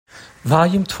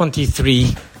Volume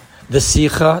 23,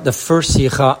 the first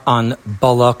Sikha on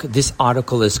Balak. This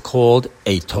article is called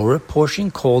A Torah Portion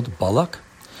called Balak.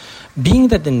 Being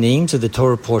that the names of the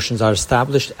Torah portions are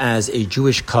established as a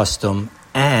Jewish custom,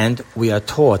 and we are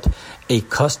taught a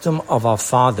custom of our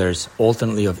fathers,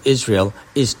 alternately of Israel,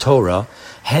 is Torah,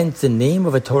 hence the name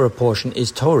of a Torah portion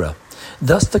is Torah.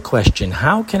 Thus the question,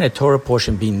 how can a Torah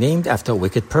portion be named after a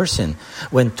wicked person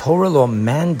when Torah law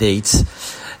mandates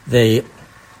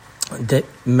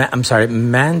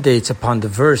mandates upon the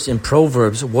verse in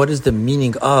Proverbs, what is the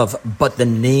meaning of, but the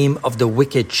name of the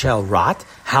wicked shall rot?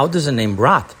 How does a name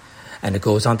rot? And it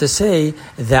goes on to say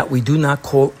that we do not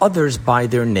call others by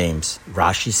their names.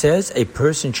 Rashi says a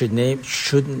person should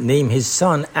name his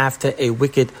son after a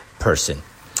wicked person.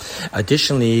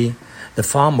 Additionally, the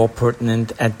far more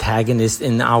pertinent antagonist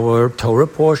in our Torah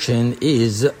portion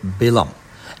is Bilam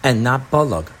and not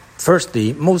Balak.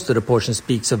 Firstly, most of the portion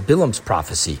speaks of Bilam's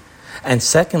prophecy. And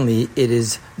secondly, it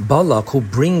is Bilam who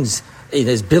brings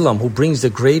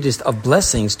the greatest of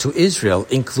blessings to Israel,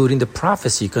 including the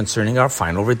prophecy concerning our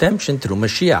final redemption through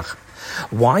Moshiach.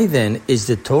 Why then is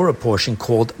the Torah portion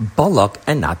called Balak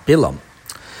and not Bilam?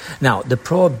 Now, the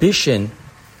prohibition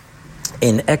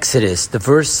in Exodus, the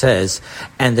verse says,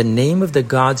 "And the name of the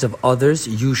gods of others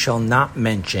you shall not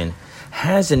mention,"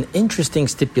 has an interesting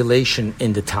stipulation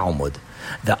in the Talmud.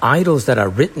 The idols that are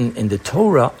written in the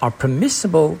Torah are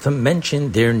permissible to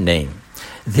mention their name.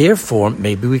 Therefore,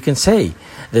 maybe we can say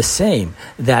the same,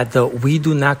 that the we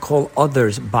do not call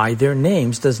others by their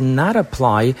names does not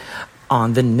apply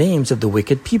on the names of the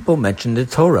wicked people mentioned in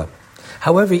the Torah.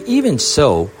 However, even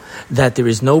so, that there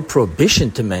is no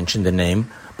prohibition to mention the name,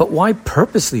 but why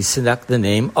purposely select the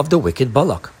name of the wicked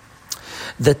Balak?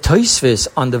 The Tosfos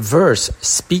on the verse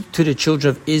speak to the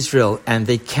children of Israel, and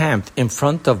they camped in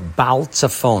front of Baal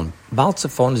Tzafon. Baal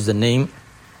Tzafon is the name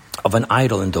of an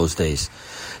idol in those days.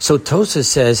 So Tosfos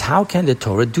says, how can the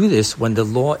Torah do this when the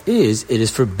law is, it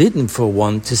is forbidden for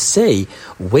one to say,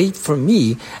 wait for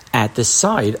me at the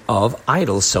side of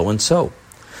idol so-and-so?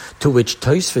 To which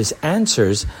Tosfos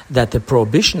answers that the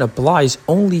prohibition applies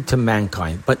only to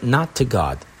mankind, but not to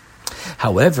God.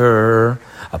 However,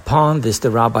 upon this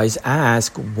the rabbis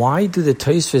ask, why do the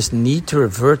Tosfos need to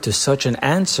revert to such an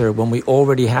answer when we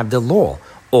already have the law?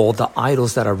 All the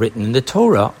idols that are written in the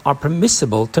Torah are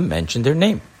permissible to mention their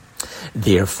name.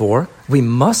 Therefore, we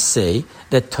must say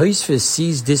that Tosfos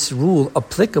sees this rule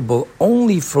applicable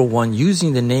only for one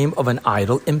using the name of an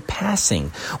idol in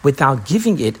passing, without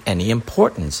giving it any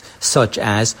importance, such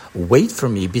as, wait for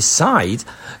me beside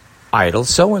idol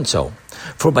so-and-so.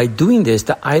 For by doing this,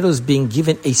 the idol is being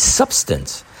given a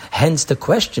substance. Hence, the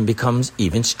question becomes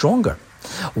even stronger.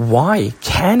 Why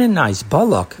canonize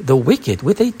Balak, the wicked,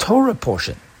 with a Torah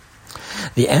portion?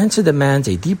 The answer demands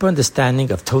a deeper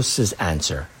understanding of Tosfos'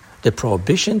 answer. The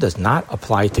prohibition does not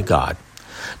apply to God.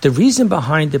 The reason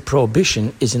behind the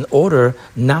prohibition is in order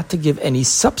not to give any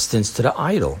substance to the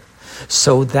idol.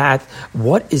 So that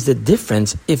what is the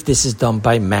difference if this is done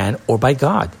by man or by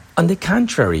God? On the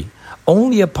contrary,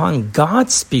 only upon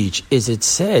God's speech is it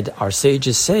said, our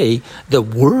sages say, the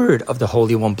word of the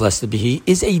Holy One, blessed be He,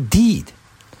 is a deed.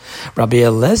 Rabbi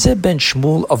Eliezer ben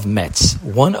Shmuel of Metz,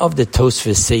 one of the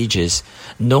Tosfos sages,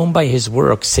 known by his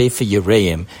work Sefer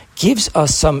Yereim, gives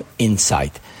us some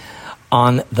insight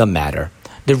on the matter.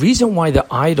 The reason why the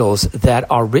idols that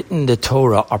are written in the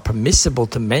Torah are permissible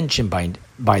to mention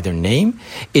by their name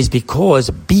is because,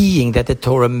 being that the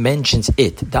Torah mentions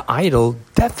it, the idol,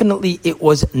 definitely it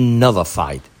was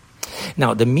nullified.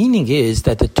 Now, the meaning is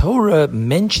that the Torah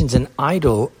mentions an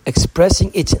idol expressing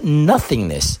its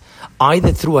nothingness,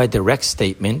 either through a direct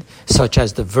statement, such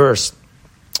as the verse,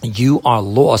 "You are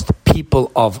lost,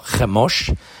 people of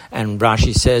Chemosh," and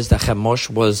Rashi says that Chemosh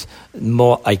was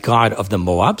a god of the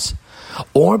Moabs,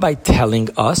 or by telling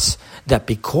us that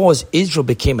because Israel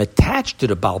became attached to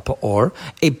the Baal Peor,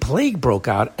 a plague broke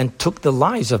out and took the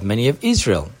lives of many of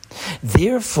Israel.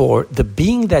 Therefore, the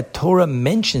being that Torah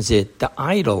mentions it, the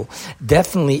idol,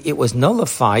 definitely it was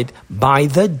nullified by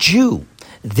the Jew.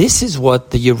 This is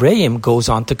what the Yereim goes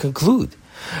on to conclude.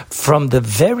 From the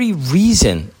very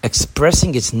reason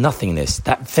expressing its nothingness,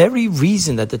 that very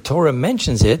reason that the Torah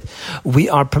mentions it, we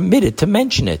are permitted to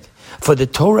mention it. For the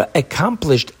Torah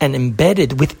accomplished and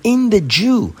embedded within the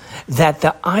Jew that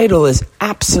the idol is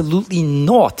absolutely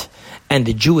naught, and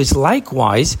the Jew is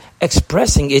likewise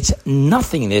expressing its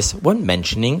nothingness when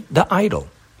mentioning the idol.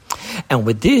 And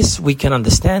with this, we can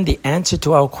understand the answer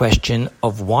to our question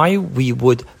of why we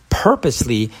would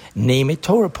purposely name a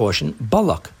Torah portion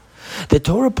Balak. The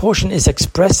Torah portion is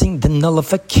expressing the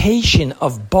nullification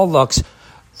of Balak's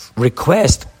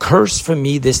request, curse for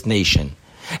me this nation.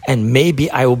 and maybe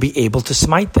I will be able to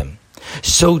smite them.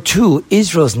 So too,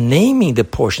 Israel's naming the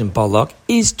portion Balak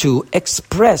is to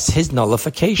express his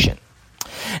nullification.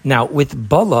 Now, with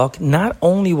Balak, not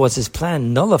only was his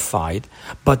plan nullified,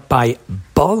 but by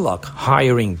Balak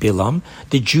hiring Bilam,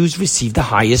 the Jews received the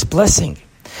highest blessing.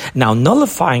 Now,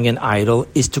 nullifying an idol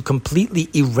is to completely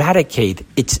eradicate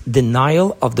its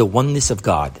denial of the oneness of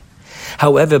God.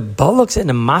 However, Balak's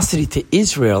animosity to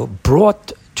Israel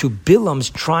brought to Bilam's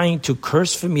trying to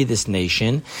curse for me this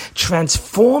nation,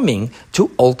 transforming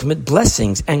to ultimate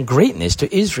blessings and greatness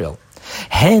to Israel.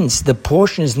 Hence, the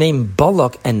portion is named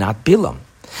Balak and not Bilam.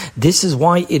 This is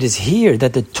why it is here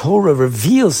that the Torah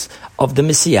reveals of the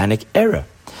Messianic era,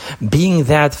 being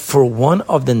that for one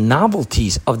of the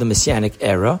novelties of the Messianic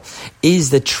era is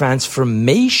the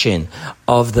transformation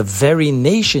of the very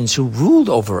nations who ruled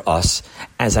over us.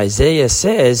 As Isaiah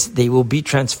says, they will be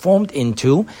transformed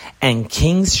into, and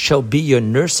kings shall be your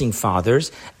nursing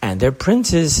fathers, and their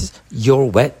princes your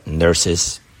wet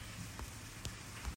nurses.